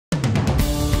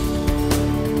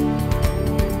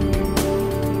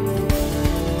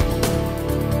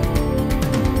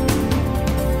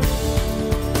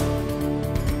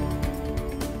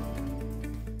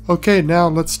Okay, now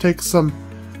let's take some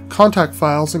contact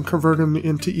files and convert them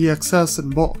into EXS in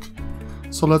bulk.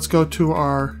 So let's go to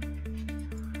our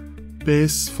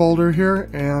base folder here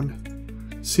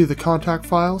and see the contact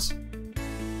files.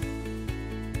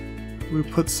 We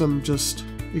put some just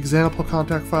example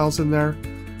contact files in there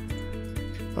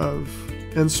of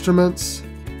instruments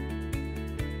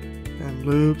and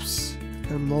loops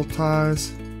and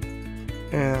multis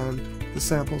and the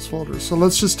samples folder. So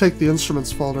let's just take the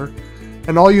instruments folder,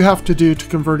 and all you have to do to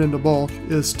convert into bulk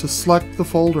is to select the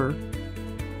folder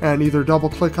and either double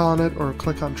click on it or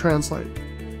click on translate.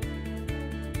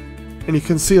 And you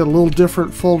can see a little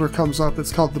different folder comes up.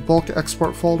 It's called the bulk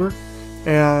export folder,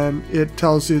 and it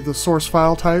tells you the source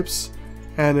file types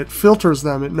and it filters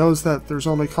them. It knows that there's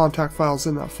only contact files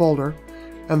in that folder.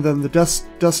 And then the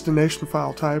destination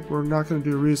file type, we're not going to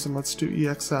do reason, let's do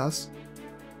EXS.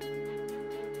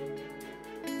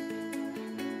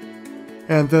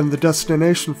 And then the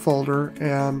destination folder,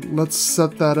 and let's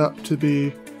set that up to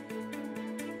be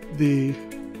the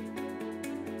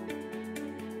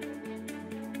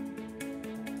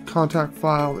contact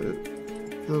file,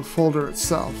 the folder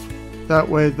itself. That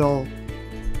way they'll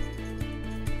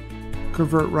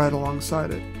convert right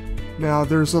alongside it. Now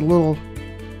there's a little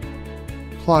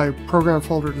apply program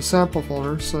folder to sample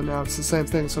folder, so now it's the same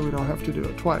thing, so we don't have to do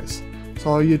it twice. So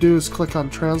all you do is click on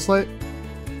translate.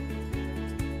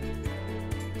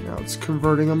 Now it's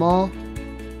converting them all.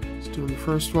 It's doing the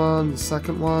first one, the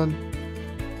second one,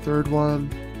 third one,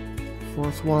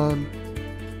 fourth one,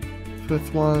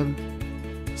 fifth one,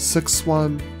 sixth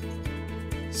one,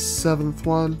 seventh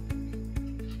one,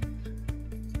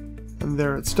 and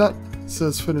there it's done. It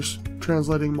says finish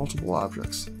translating multiple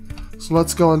objects. So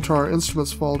let's go into our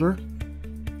instruments folder,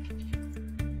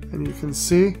 and you can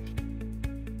see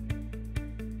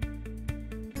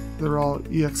they're all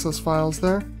EXS files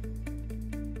there.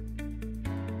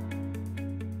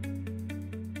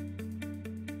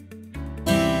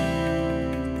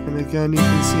 And again, you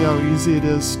can see how easy it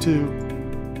is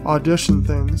to audition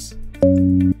things.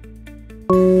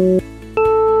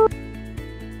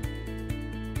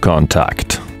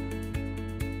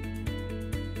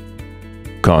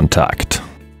 Contact.